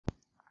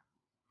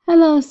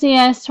Hello,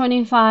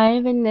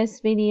 CIS25. In this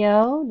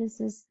video,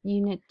 this is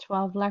Unit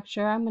 12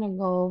 lecture. I'm going to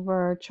go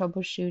over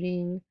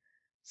troubleshooting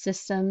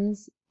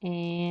systems,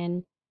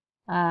 and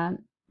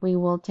we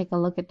will take a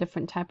look at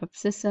different type of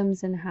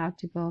systems and how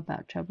to go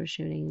about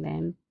troubleshooting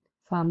them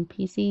from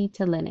PC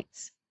to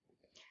Linux.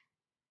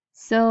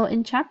 So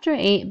in Chapter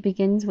 8, it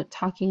begins with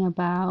talking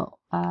about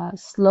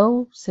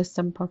slow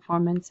system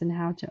performance and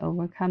how to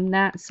overcome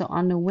that. So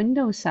on the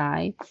Windows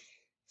side,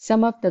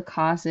 some of the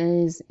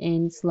causes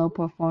in slow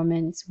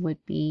performance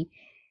would be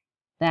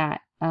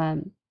that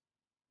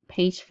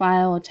page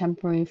file or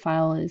temporary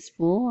file is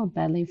full or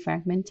badly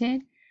fragmented.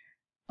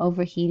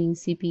 Overheating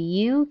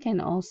CPU can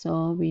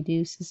also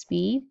reduce the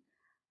speed.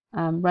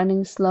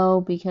 Running slow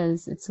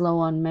because it's low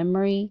on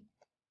memory.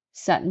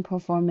 Sudden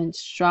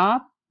performance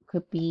drop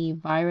could be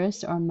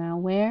virus or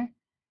malware.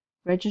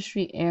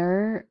 Registry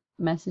error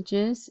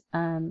messages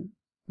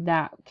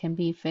that can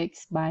be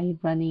fixed by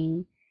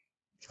running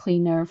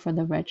cleaner for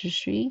the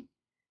registry.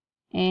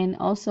 And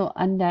also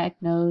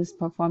undiagnosed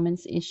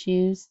performance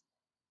issues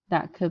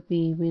that could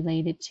be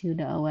related to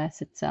the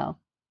OS itself.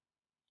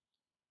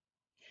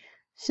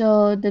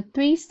 So the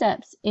 3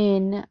 steps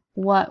in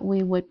what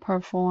we would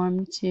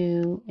perform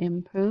to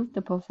improve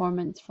the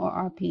performance for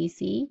our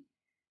PC.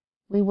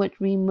 We would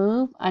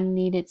remove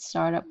unneeded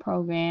startup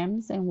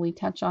programs, and we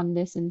touch on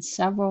this in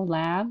several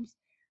labs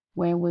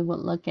where we would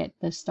look at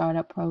the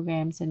startup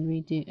programs and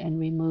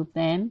remove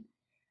them.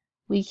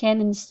 We can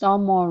install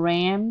more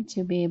RAM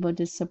to be able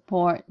to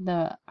support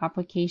the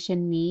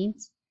application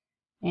needs.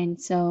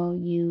 And so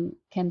you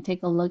can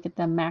take a look at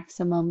the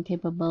maximum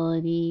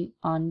capability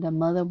on the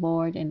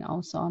motherboard and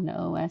also on the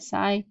OS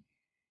side.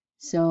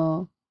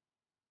 So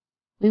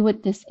we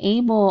would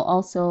disable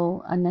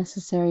also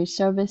unnecessary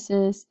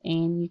services,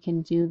 and you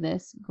can do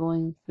this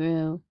going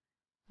through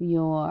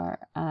your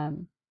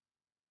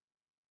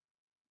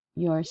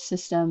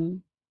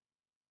system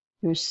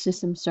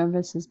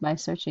services by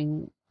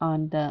searching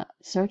on the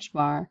search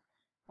bar,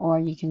 or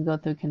you can go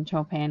through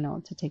control panel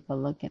to take a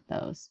look at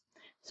those.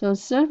 So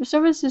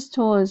services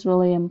tool is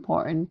really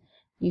important.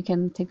 You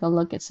can take a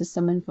look at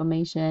system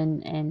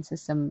information and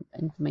system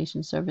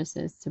information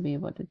services to be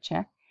able to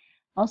check.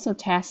 Also,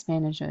 task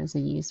manager is a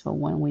useful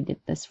one. We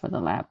did this for the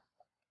lab.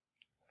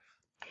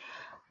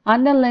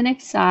 On the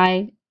Linux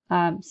side,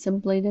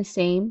 simply the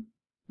same.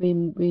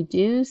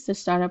 Reduce the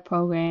startup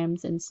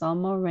programs, install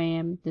more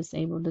RAM,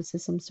 disable the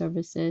system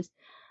services.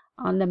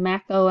 On the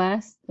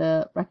macOS,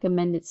 the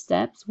recommended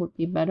steps would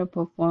be better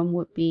performed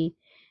would be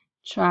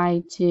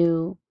try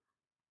to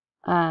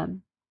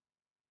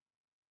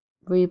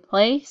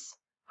replace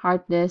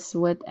hard disk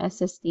with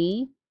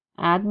SSD,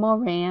 add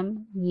more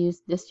RAM,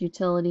 use this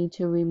utility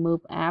to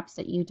remove apps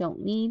that you don't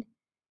need,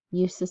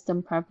 use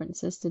system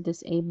preferences to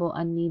disable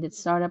unneeded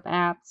startup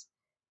apps,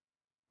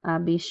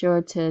 be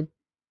sure to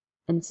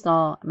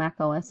install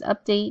macOS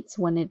updates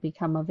when it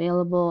become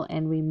available,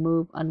 and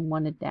remove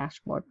unwanted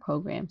dashboard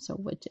programs or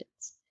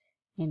widgets.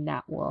 And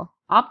that will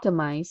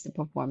optimize the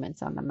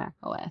performance on the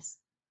macOS.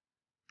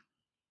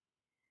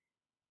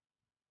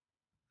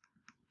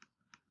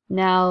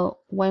 Now,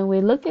 when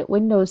we look at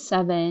Windows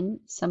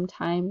 7,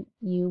 sometime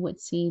you would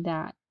see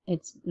that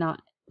it's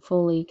not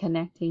fully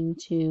connecting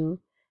to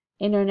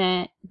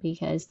internet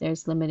because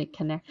there's limited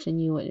connection.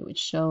 It would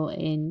show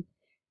in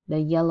the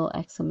yellow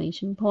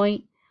exclamation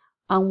point.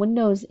 On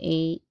Windows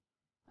 8,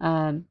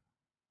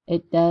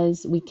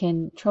 we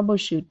can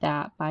troubleshoot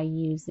that by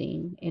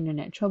using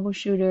Internet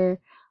Troubleshooter.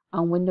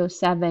 On Windows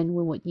 7,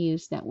 we would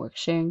use Network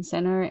Sharing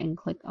Center and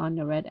click on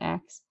the red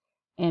X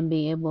and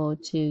be able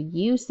to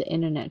use the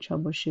Internet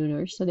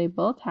Troubleshooter. So they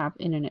both have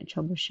Internet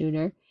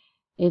Troubleshooter.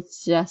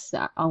 It's just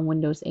that on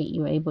Windows 8,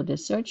 you're able to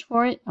search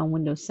for it. On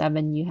Windows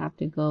 7, you have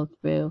to go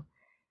through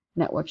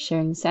Network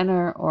Sharing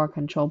Center or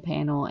Control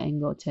Panel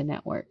and go to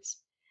Networks.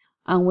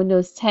 On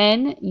Windows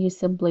 10, you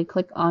simply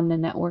click on the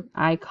network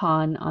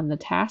icon on the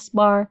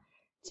taskbar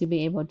to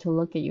be able to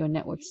look at your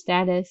network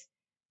status,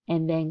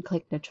 and then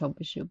click the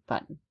troubleshoot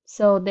button.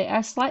 So they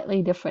are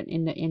slightly different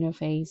in the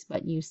interface,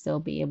 but you still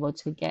be able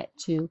to get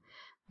to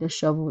the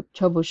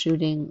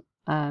troubleshooting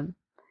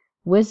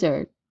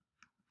wizard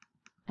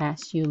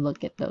as you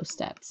look at those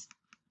steps.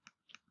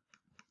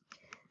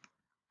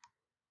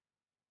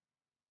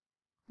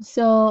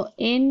 So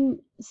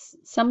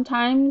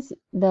sometimes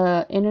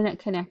the internet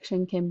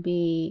connection can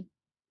be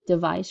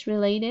device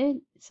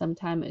related,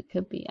 sometimes it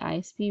could be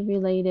ISP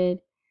related.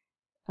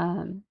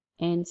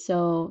 And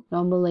so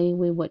normally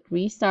we would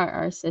restart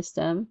our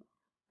system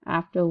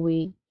after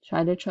we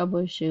try to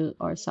troubleshoot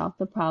or solve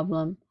the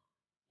problem.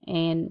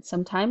 And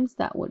sometimes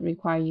that would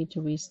require you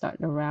to restart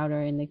the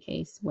router in the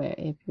case where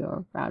if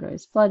your router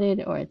is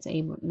flooded or it's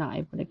not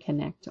able to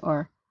connect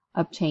or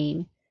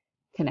obtain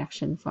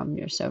connection from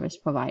your service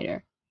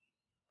provider.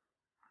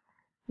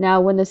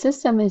 Now, when the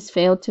system is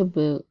failed to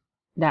boot,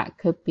 that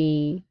could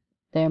be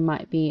there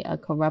might be a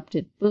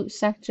corrupted boot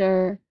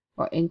sector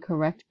or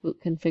incorrect boot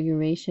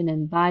configuration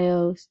in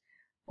BIOS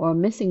or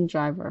missing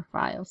driver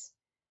files.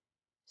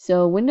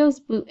 So Windows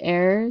boot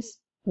errors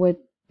would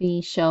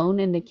be shown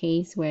in the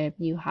case where if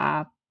you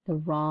have the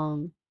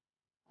wrong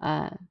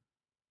uh,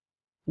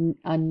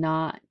 a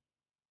not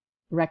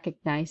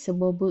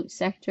recognizable boot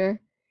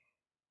sector.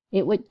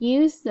 It would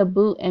use the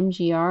boot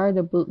MGR,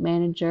 the boot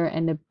manager,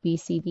 and the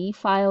BCD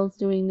files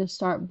during the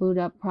start boot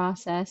up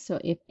process. So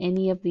if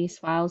any of these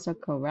files are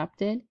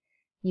corrupted,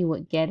 you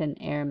would get an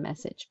error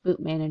message.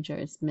 Boot manager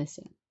is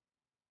missing.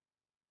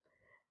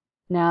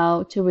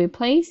 Now to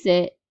replace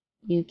it,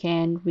 you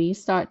can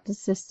restart the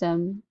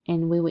system,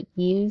 and we would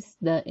use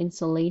the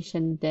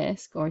installation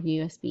disk or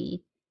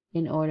USB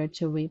in order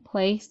to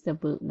replace the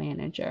boot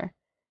manager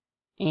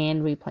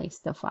and replace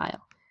the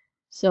file.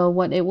 So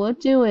what it will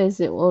do is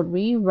it will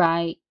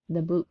rewrite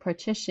the boot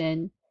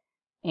partition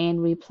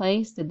and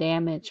replace the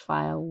damaged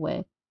file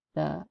with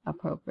the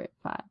appropriate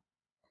file.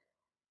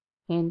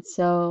 And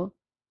so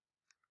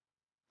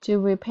to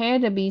repair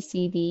the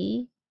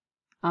BCD,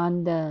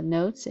 on the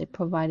notes, it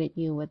provided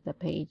you with the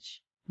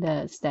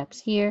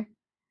steps here.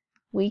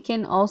 We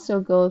can also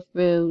go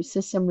through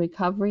system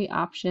recovery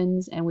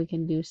options, and we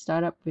can do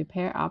startup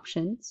repair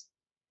options.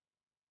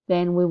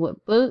 Then we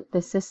would boot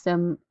the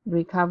system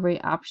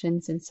recovery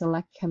options and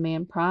select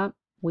command prompt.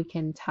 We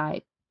can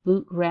type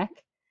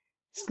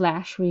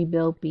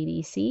bootrec/rebuild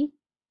BDC.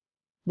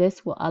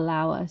 This will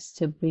allow us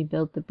to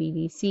rebuild the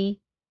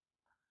BDC.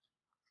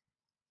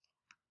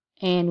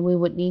 And we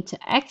would need to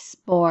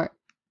export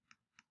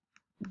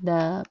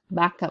the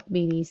backup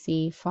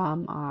BDC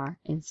from our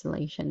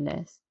installation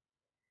disk.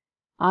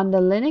 On the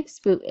Linux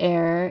boot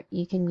error,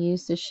 you can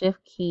use the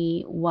shift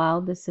key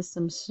while the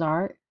system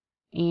starts,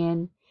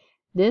 and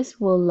this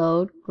will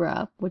load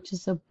grub, which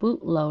is a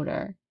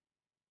bootloader,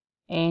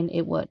 and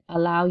it would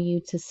allow you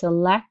to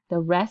select the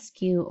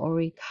rescue or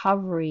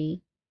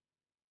recovery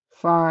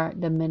for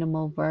the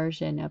minimal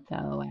version of the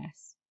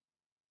OS,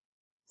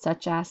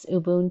 such as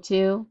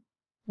Ubuntu.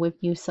 If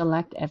you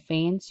select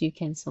Advanced, you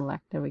can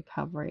select the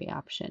recovery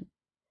option,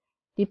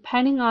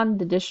 depending on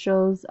the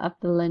distros of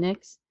the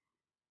Linux.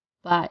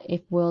 But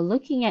if we're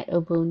looking at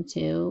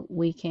Ubuntu,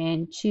 we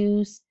can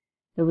choose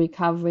the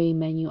recovery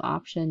menu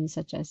options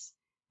such as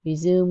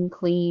Resume,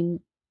 Clean,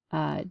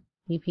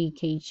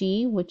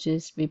 DPKG, which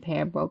is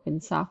Repair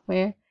Broken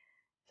Software,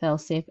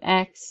 Failsafe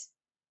X,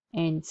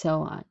 and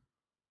so on.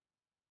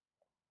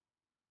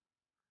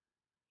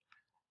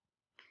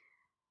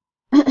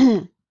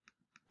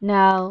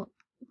 Now,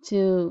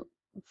 to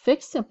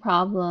fix the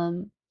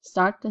problem,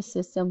 start the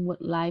system with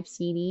live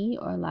CD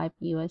or live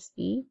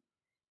USB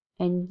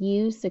and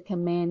use the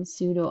command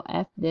sudo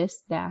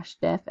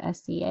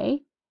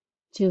fdisk-def-sda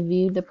to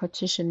view the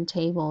partition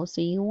table.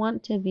 So you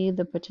want to view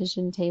the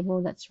partition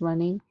table that's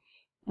running,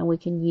 and we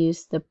can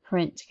use the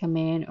print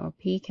command or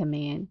p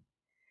command.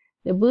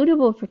 The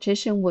bootable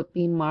partition would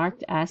be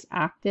marked as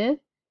active,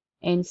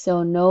 and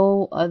so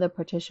no other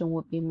partition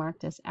would be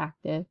marked as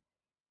active.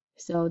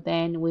 So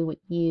then we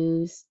would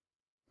use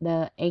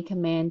the A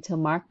command to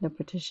mark the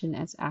partition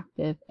as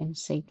active and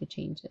save the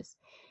changes.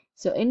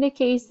 So in the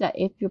case that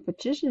if your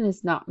partition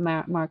is not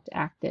marked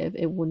active,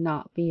 it would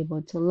not be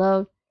able to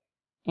load,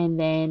 and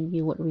then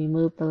you would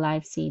remove the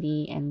live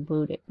CD and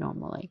boot it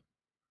normally.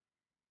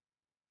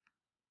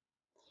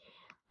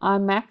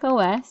 On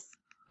macOS,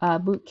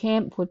 Boot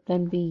Camp would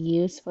then be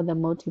used for the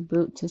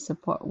multi-boot to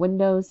support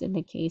Windows in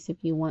the case if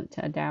you want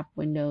to adapt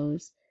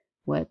Windows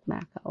with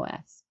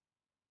macOS.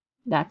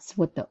 That's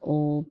what the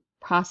old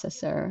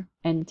processor,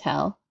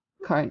 Intel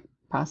current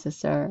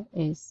processor,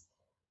 is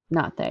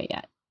not there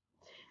yet.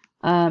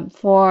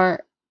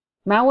 For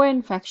malware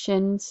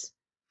infections,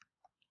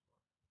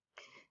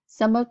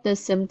 some of the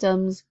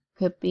symptoms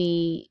could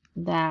be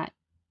that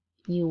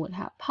you would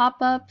have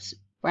pop-ups,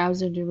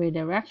 browser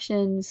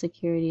redirection,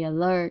 security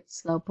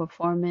alerts, slow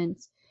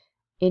performance,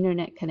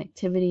 internet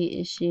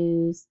connectivity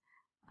issues,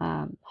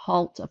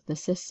 halt of the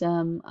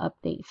system,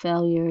 update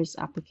failures,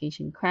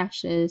 application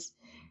crashes,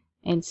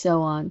 and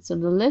so on. So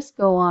the list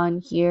go on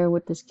here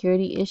with the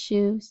security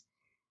issues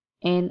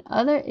and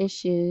other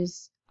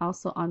issues.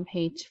 Also on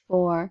page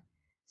 4,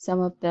 some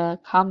of the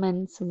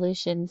common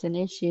solutions and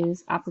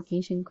issues,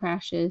 application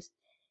crashes,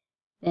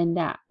 then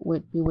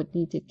we would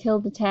need to kill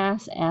the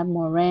task, add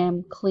more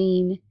RAM,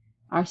 clean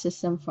our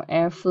system for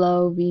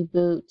airflow,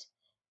 reboot,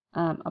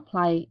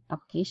 apply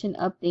application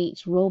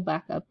updates,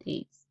 rollback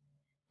updates.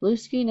 Blue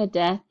screen of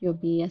death, your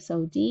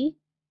BSOD.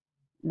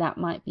 That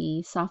might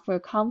be software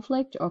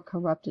conflict or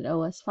corrupted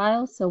OS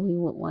files, so we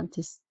would want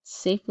to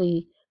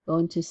safely go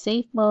into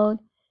safe mode,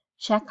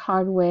 check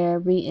hardware,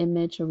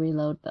 re-image or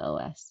reload the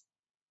OS.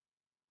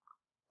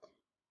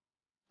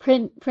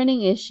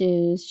 Printing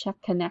issues, check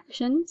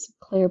connections,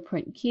 clear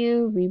print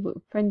queue,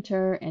 reboot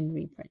printer, and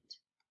reprint.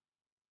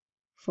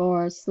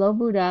 For slow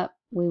boot up,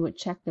 we would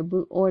check the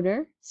boot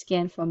order,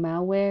 scan for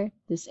malware,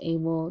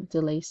 disable,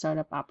 delay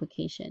startup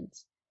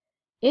applications.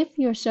 If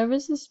your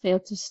services fail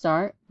to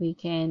start, we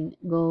can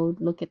go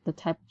look at the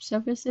type of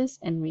services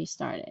and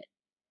restart it.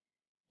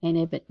 And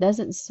if it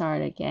doesn't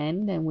start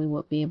again, then we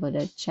will be able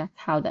to check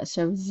how that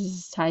service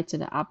is tied to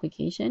the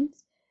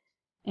applications.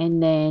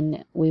 And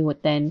then we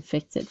would then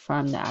fix it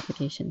from the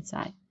application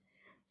side.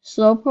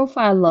 Slow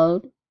profile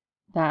load,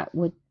 that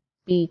would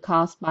be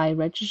caused by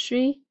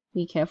registry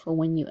Be careful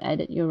when you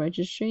edit your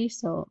registry,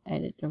 so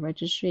edit the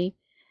registry.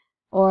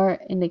 Or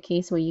in the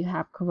case where you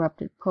have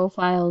corrupted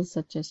profiles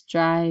such as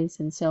drives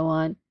and so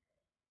on,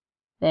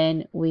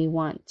 then we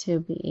want to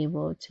be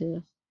able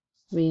to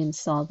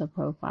reinstall the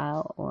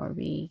profile or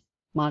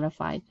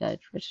modify the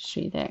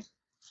registry there.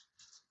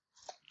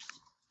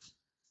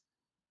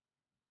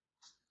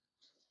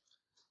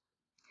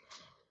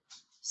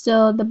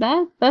 So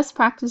the best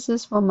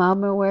practices for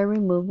malware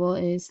removal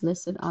is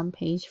listed on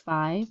page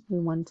 5. We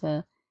want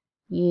to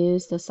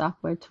use the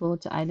software tool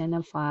to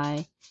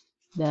identify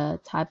the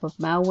type of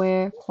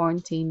malware,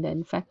 quarantine the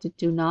infected.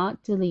 Do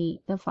not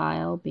delete the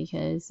file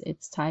because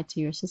it's tied to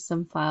your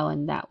system file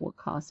and that will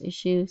cause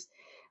issues.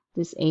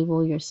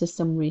 Disable your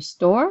system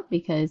restore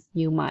because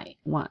you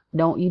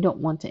don't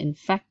want to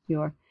infect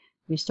your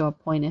restore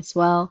point as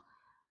well.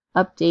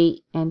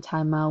 Update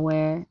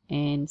anti-malware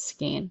and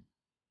scan.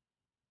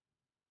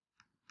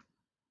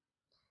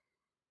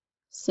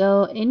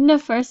 So in the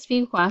first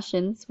few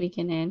questions, we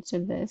can answer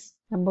this.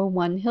 Number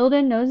 1,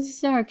 Hilda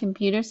notices her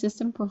computer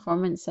system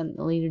performance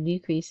suddenly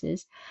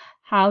decreases.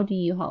 How do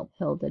you help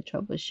Hilda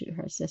troubleshoot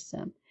her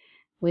system?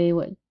 We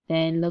would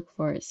then look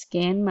for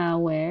scan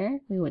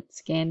malware. We would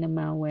scan the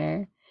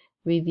malware,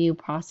 review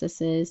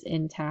processes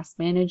in Task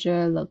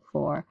Manager, look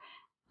for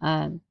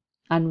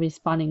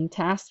unresponding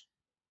tasks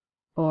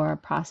or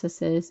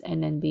processes,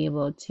 and then be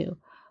able to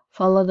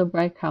follow the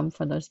breadcrumb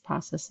for those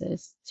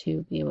processes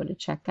to be able to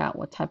check out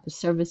what type of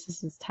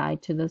services is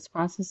tied to those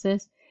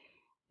processes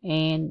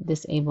and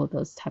disable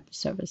those type of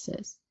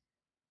services.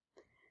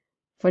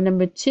 For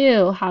number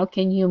 2, how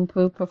can you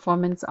improve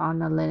performance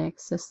on a Linux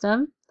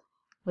system?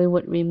 We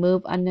would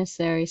remove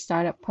unnecessary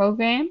startup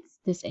programs,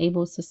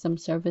 disable system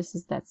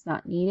services that's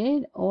not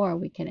needed, or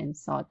we can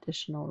install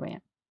additional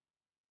RAM.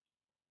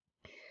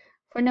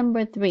 For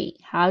number 3,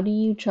 how do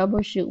you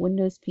troubleshoot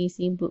Windows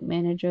PC Boot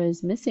Manager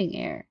is missing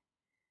error?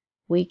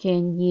 We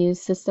can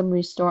use system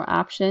restore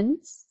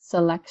options,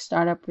 select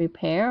startup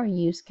repair, or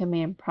use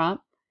command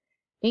prompt.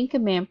 In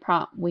command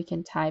prompt, we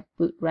can type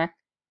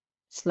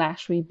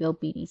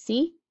bootrec/rebuild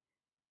BDC.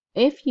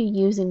 If you're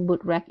using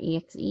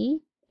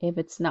bootrec.exe, if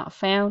it's not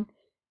found,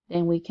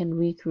 then we can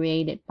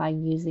recreate it by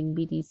using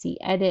BDC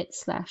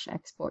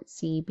edit/export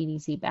C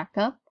BDC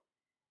backup.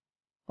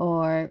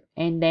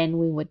 And then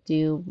we would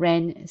do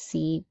ren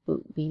c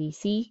boot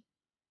BDC.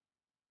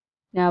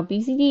 Now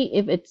BCD,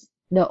 if it's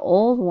the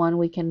old one,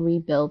 we can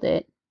rebuild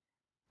it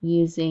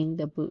using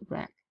the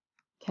bootrec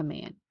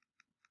command.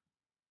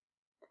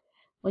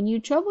 When you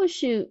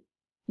troubleshoot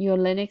your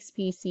Linux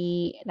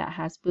PC that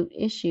has boot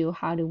issue,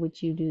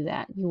 would you do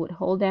that? You would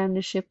hold down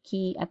the shift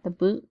key at the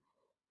boot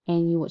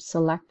and you would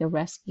select the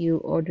rescue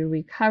or the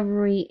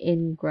recovery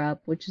in grub,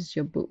 which is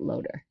your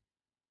bootloader.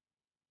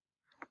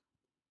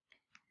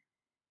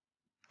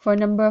 For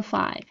number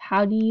 5,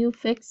 how do you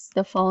fix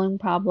the following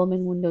problem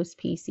in Windows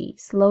PC?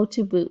 Slow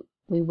to boot.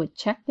 We would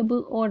check the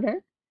boot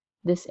order,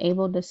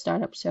 disable the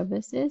startup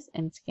services,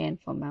 and scan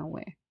for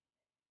malware.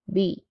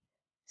 B,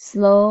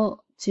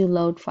 slow to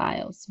load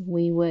files.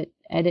 We would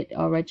edit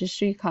our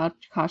registry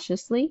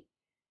cautiously.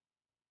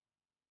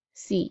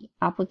 C,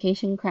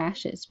 application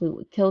crashes. We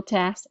would kill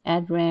tasks,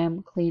 add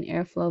RAM, clean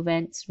airflow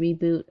vents,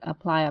 reboot,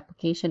 apply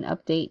application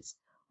updates,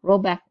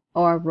 rollback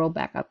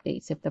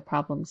updates if the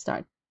problem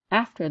starts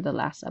after the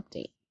last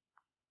update.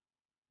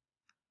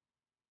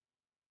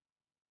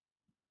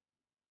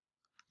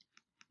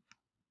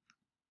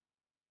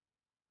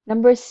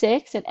 Number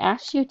 6, it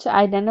asks you to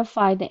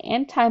identify the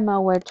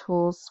anti-malware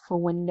tools for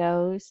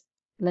Windows,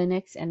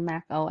 Linux, and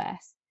Mac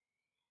OS.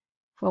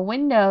 For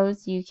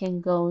Windows, you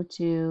can go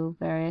to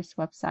various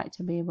websites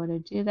to be able to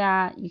do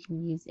that. You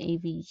can use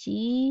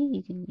AVG,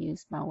 you can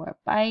use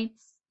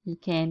Malwarebytes, you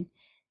can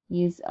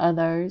use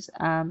others.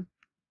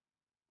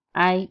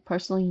 I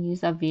personally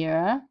use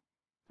Avira.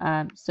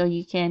 So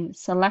you can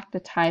select the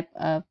type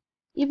of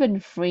even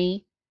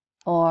free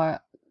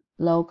or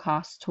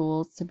low-cost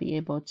tools to be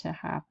able to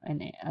have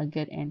a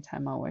good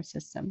anti-malware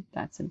system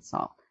that's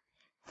installed.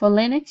 For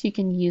Linux, you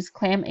can use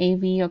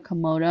ClamAV or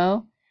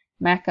Komodo.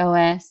 Mac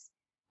OS,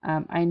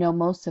 I know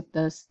most of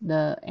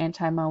the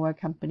anti-malware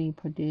company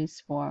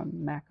produce for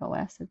Mac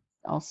OS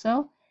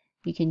also.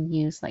 You can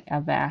use like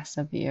Avast,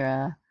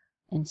 Avira,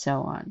 and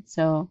so on.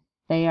 So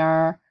they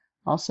are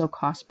also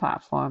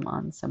cross-platform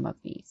on some of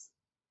these.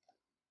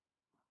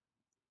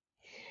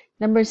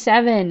 Number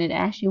 7, it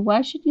asks you,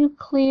 why should you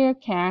clear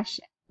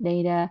cache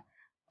data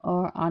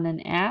or on an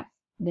app?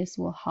 This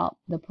will help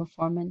the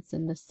performance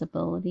and the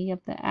stability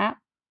of the app.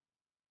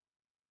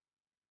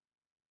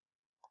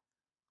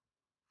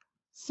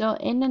 So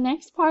in the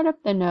next part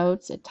of the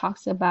notes, it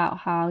talks about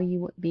how you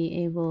would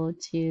be able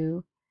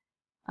to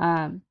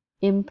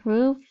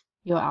improve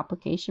your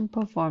application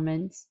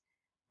performance,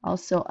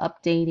 also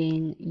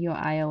updating your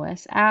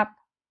iOS app.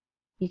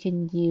 You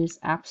can use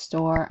App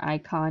Store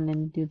icon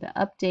and do the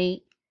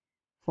update.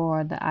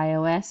 For the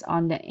iOS,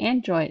 on the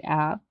Android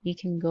app, you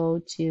can go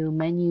to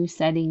menu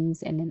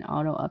settings and then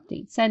auto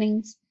update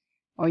settings,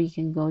 or you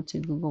can go to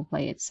Google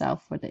Play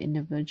itself for the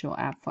individual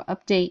app for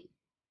update.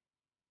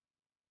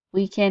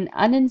 We can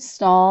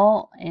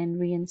uninstall and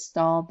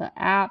reinstall the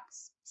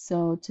apps.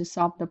 So to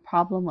solve the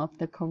problem of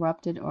the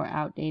corrupted or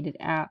outdated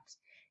apps,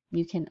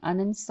 you can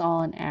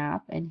uninstall an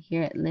app, and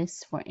here it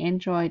lists for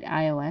Android,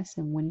 iOS,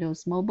 and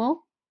Windows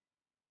Mobile.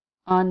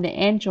 On the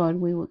Android,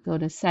 we would go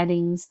to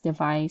Settings,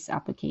 Device,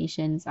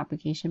 Applications,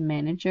 Application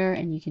Manager,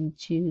 and you can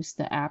choose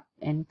the app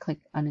and click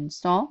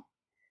Uninstall.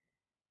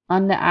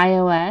 On the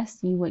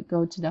iOS, you would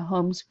go to the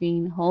home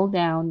screen, hold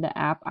down the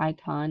app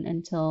icon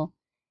until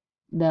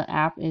the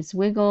app is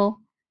wiggle,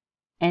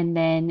 and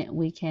then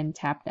we can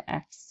tap the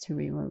X to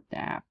remove the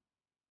app.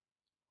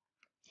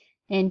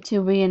 And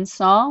to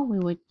reinstall, we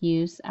would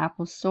use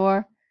Apple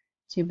Store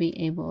to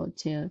be able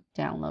to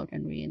download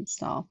and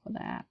reinstall for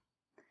the app.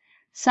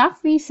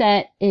 Soft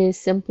reset is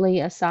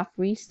simply a soft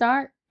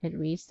restart. It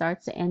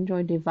restarts the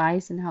Android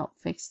device and help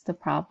fix the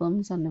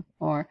problems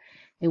or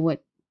it would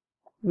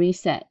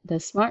reset the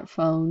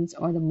smartphones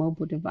or the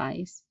mobile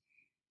device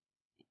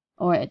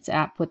or its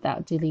app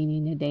without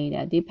deleting the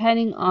data.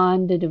 Depending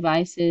on the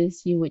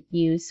devices, you would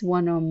use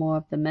one or more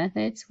of the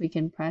methods. We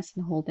can press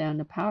and hold down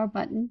the power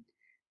button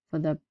for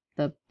the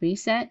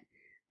reset.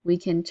 We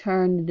can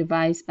turn the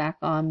device back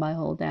on by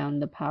hold down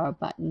the power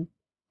button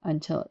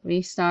until it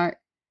restarts.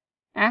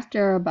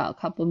 After about a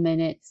couple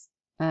minutes,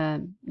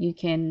 you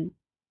can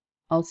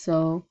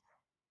also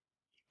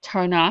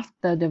turn off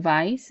the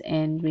device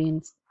and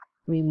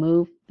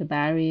remove the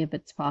battery if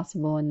it's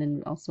possible, and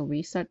then also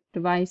restart the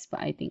device. But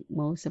I think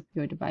most of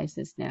your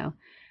devices now,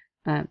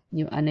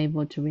 you're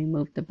unable to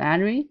remove the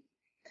battery.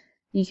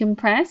 You can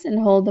press and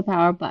hold the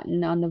power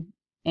button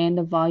and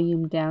the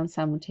volume down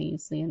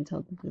simultaneously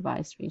until the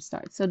device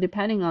restarts. So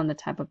depending on the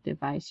type of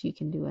device, you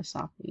can do a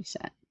soft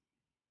reset.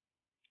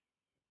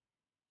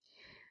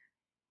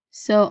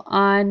 So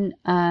on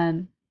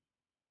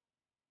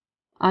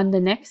the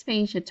next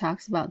page, it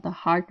talks about the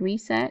hard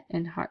reset,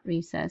 and hard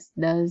reset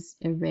does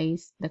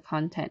erase the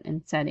content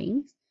and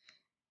settings.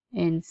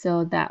 And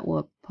so that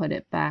will put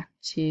it back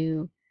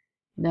to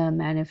the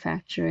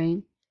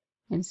manufacturing.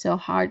 And so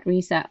hard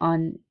reset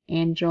on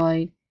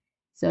Android.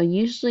 So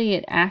usually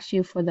it asks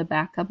you for the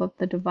backup of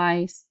the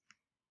device.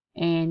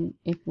 And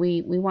if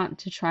we want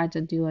to try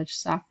to do a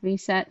soft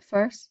reset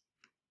first.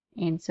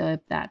 And so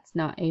if that's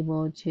not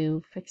able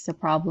to fix the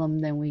problem,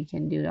 then we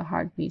can do the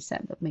hard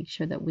reset, but make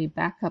sure that we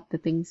back up the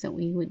things that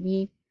we would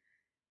need.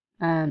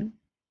 And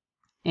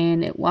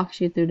it walks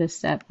you through the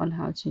step on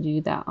how to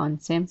do that on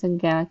Samsung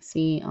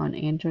Galaxy, on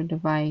Android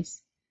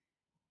device,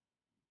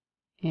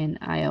 and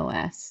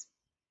iOS.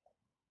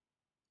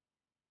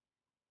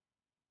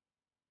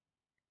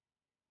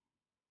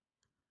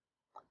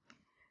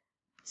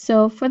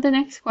 So for the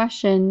next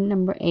question,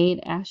 number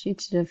 8 asks you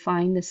to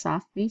define the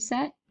soft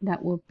reset.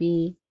 That will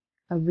be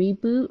a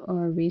reboot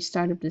or a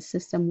restart of the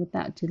system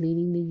without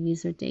deleting the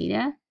user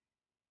data.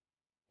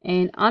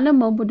 And on a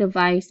mobile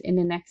device, in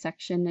the next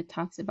section, it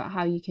talks about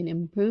how you can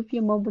improve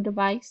your mobile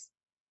device.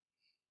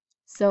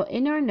 So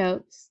in our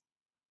notes,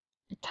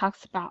 it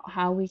talks about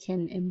how we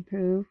can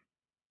improve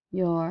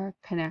your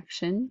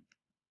connection.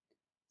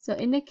 So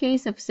in the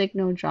case of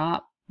signal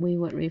drop, we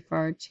would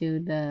refer to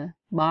the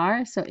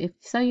bar. So if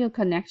your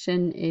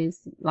connection is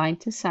line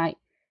to site,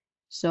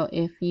 so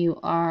if you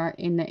are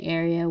in the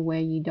area where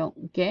you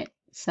don't get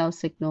cell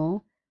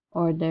signal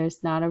or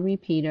there's not a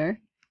repeater,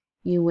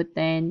 you would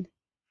then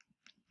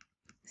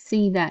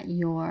see that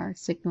your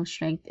signal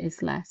strength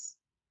is less.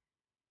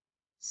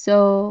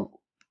 So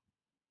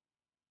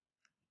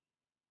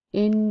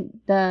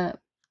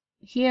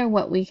here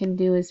what we can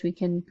do is we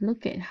can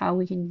look at how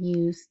we can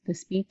use the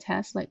speed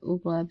test, like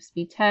Google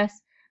speed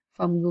test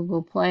from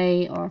Google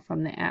Play or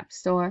from the App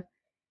Store,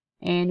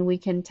 and we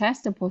can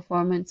test the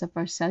performance of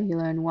our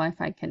cellular and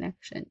Wi-Fi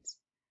connections.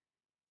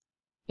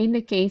 In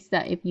the case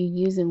that if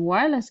you're using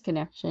wireless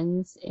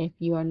connections, if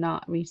you are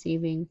not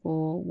receiving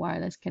full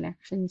wireless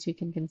connections, you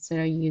can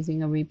consider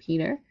using a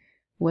repeater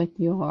with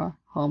your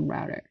home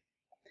router.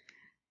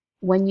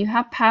 When you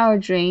have power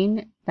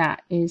drain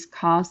that is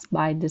caused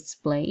by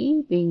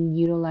display being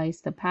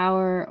utilized the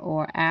power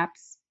or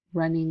apps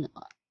running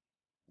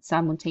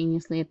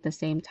simultaneously at the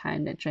same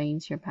time that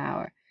drains your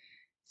power.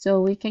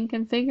 So we can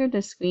configure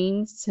the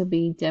screens to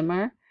be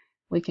dimmer.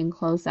 We can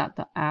close out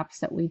the apps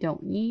that we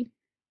don't need,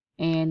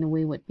 and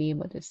we would be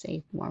able to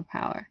save more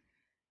power.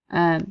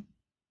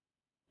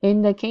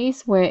 In the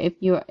case where if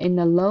you're in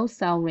the low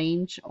cell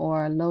range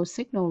or low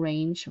signal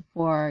range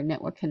for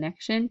network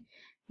connection,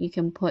 you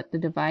can put the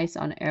device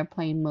on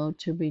airplane mode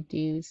to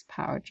reduce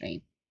power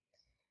drain.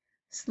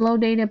 Slow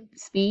data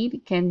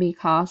speed can be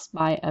caused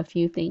by a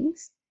few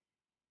things.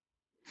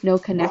 No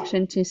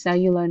connection to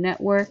cellular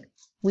network,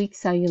 weak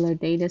cellular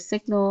data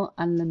signal,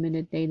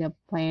 unlimited data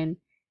plan,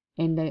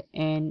 and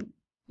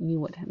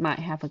you might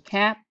have a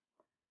cap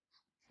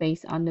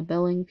based on the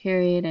billing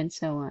period and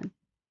so on.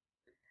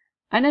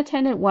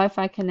 Unintended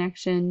Wi-Fi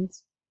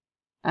connections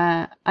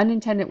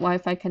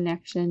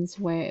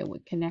where it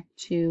would connect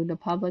to the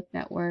public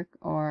network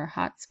or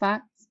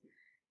hotspots.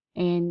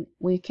 And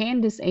we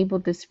can disable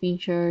this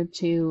feature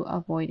to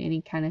avoid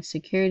any kind of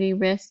security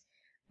risk.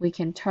 We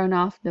can turn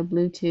off the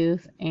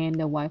Bluetooth and the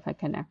Wi-Fi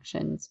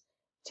connections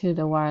to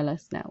the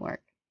wireless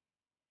network.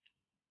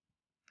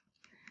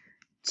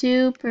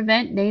 To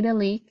prevent data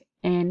leak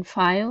and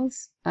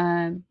files,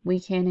 we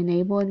can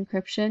enable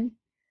encryption.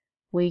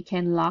 We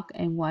can lock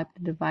and wipe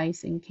the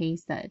device in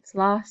case that it's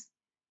lost.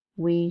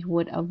 We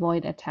would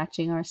avoid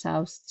attaching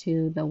ourselves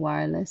to the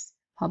wireless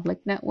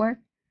public network.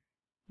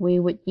 We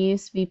would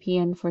use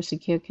VPN for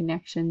secure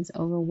connections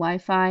over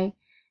Wi-Fi,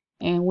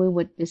 and we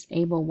would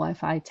disable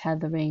Wi-Fi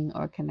tethering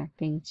or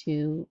connecting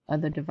to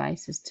other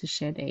devices to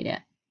share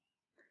data.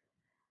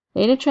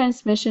 Data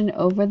transmission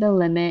over the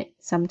limit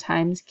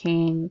sometimes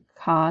can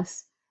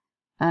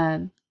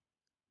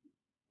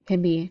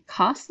be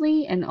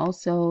costly and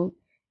also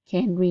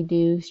can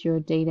reduce your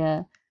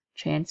data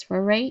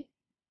transfer rate.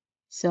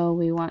 So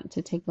we want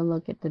to take a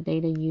look at the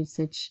data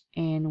usage,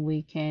 and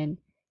we can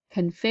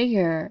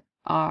configure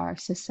our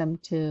system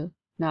to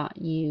not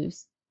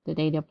use the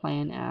data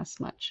plan as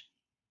much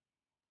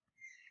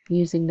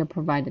using the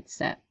provided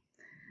step.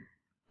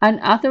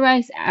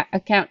 Unauthorized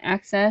account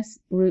access,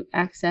 root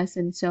access,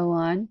 and so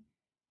on.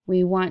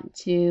 We want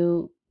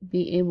to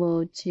be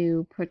able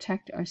to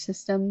protect our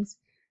systems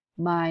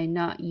by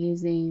not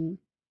using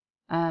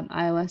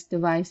iOS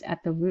device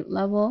at the root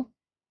level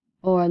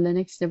or a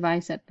Linux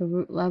device at the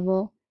root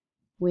level.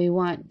 We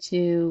want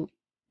to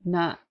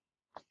not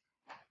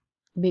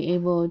be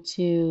able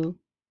to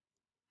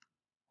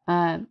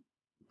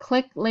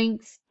click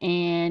links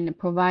and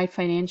provide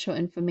financial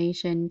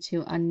information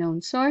to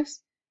unknown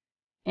source.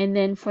 And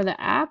then for the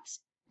apps,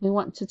 we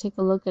want to take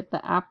a look at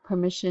the app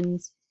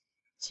permissions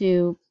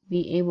to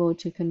be able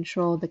to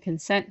control the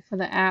consent for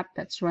the app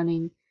that's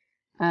running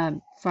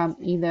from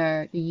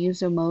either the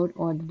user mode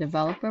or the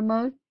developer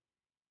mode.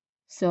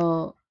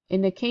 So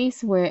in the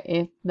case where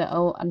if the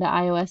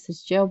iOS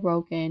is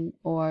jailbroken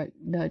or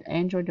the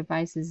Android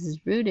devices is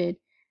rooted,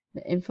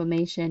 the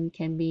information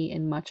can be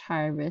in much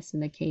higher risk in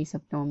the case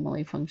of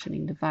normally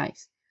functioning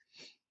device.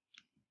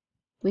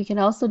 We can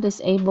also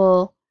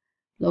disable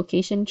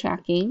location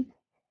tracking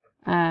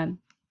and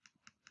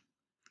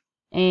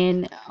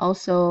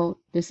also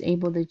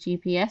disable the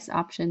GPS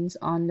options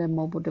on the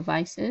mobile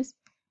devices.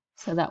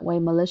 So that way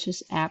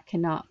malicious app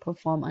cannot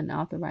perform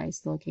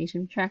unauthorized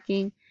location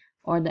tracking,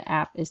 or the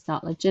app is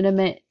not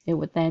legitimate. It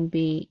would then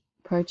be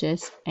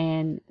purchased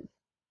and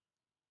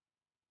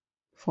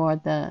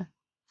from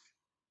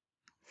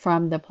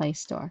the Play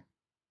Store.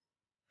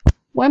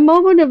 When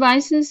mobile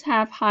devices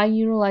have high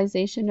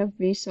utilization of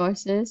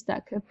resources,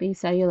 that could be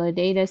cellular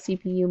data,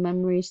 CPU,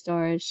 memory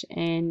storage,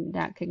 and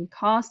that can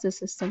cause the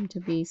system to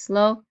be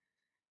slow.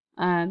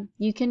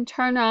 You can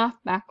turn off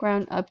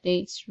background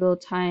updates,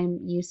 real-time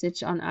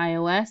usage on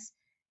iOS,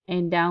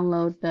 and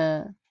download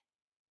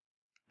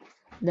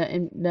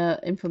the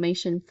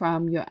information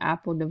from your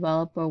Apple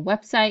developer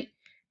website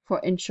for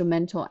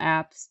instrumental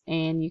apps,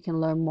 and you can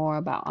learn more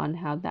about on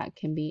how that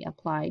can be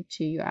applied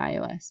to your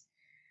iOS.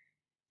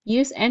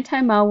 Use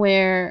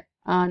anti-malware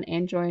on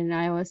Android and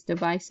iOS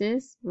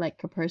devices like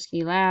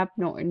Kaspersky Lab,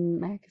 Norton,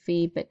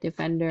 McAfee,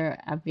 Bitdefender,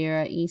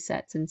 Avira,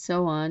 ESETs, and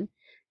so on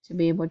to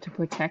be able to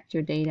protect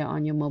your data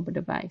on your mobile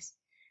device.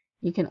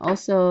 You can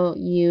also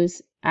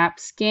use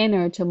App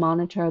Scanner to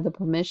monitor the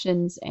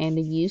permissions and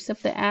the use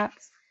of the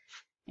apps.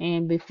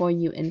 And before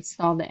you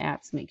install the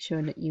apps, make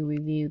sure that you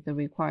review the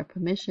required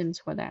permissions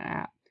for that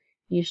app,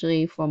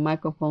 usually for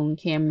microphone,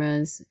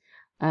 cameras,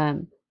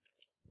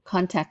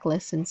 contact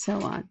lists, and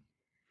so on.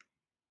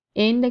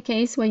 In the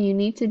case where you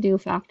need to do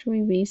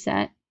factory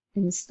reset,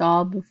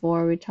 install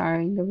before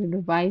retiring the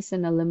device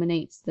and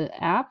eliminates the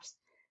apps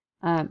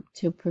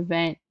to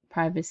prevent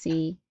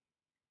privacy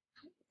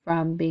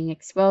from being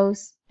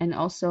exposed. And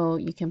also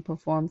you can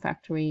perform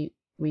factory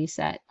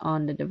reset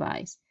on the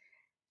device.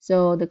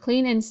 So the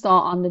clean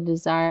install on the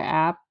desired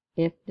app,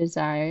 if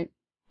desired,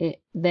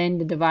 then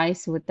the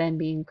device would then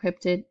be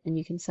encrypted, and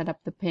you can set up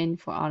the PIN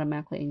for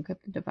automatically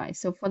encrypt the device.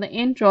 So for the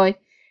Android,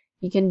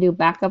 you can do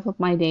backup of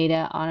my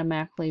data,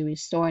 automatically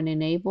restore and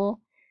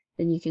enable.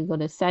 Then you can go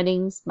to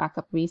settings,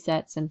 backup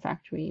resets, and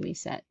factory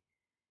reset.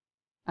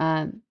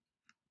 Now,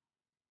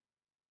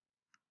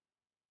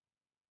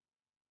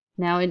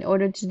 in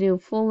order to do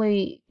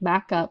fully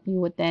backup, you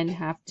would then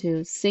have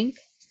to sync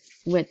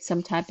with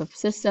some type of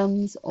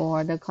systems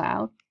or the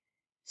cloud.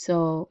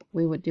 So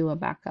we would do a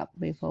backup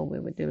before we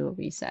would do a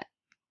reset.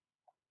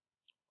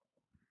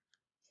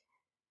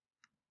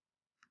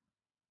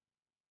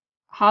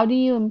 How do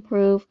you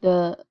improve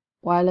the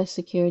wireless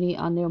security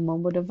on your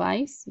mobile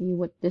device? You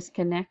would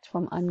disconnect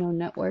from unknown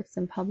networks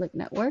and public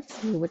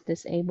networks. You would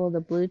disable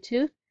the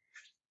Bluetooth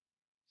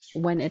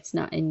when it's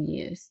not in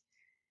use.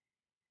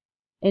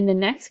 In the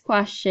next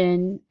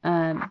question,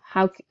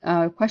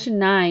 question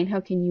 9, how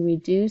can you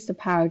reduce the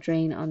power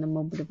drain on the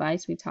mobile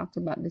device? We talked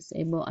about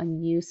disable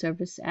unused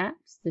service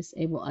apps,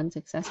 disable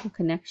unsuccessful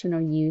connection,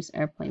 or use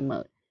airplane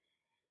mode.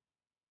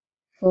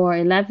 For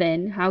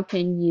 11, how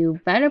can you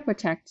better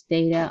protect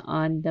data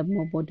on the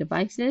mobile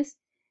devices?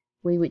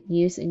 We would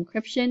use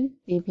encryption,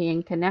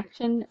 VPN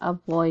connection,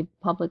 avoid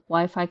public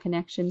Wi-Fi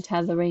connection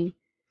tethering,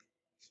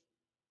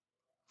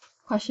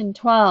 Question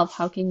 12,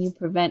 how can you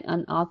prevent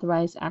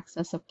unauthorized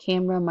access of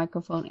camera,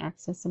 microphone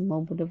access, and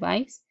mobile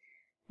device?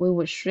 We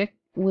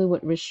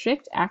would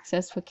restrict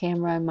access for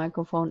camera and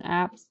microphone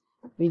apps,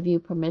 review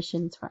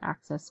permissions for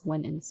access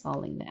when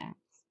installing the apps.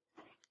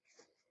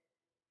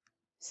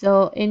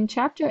 So in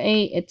chapter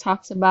 8, it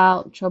talks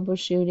about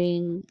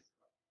troubleshooting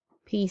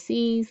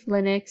PCs,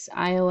 Linux,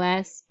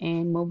 iOS,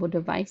 and mobile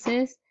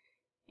devices,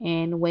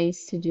 and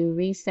ways to do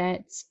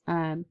resets,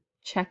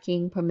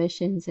 checking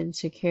permissions, and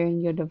securing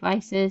your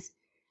devices.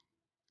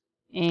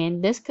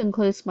 And this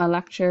concludes my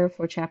lecture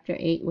for Chapter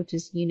 8, which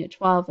is Unit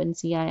 12 in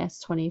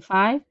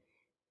CIS25.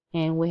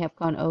 And we have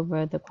gone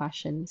over the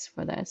questions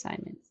for the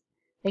assignments.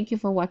 Thank you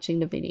for watching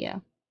the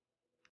video.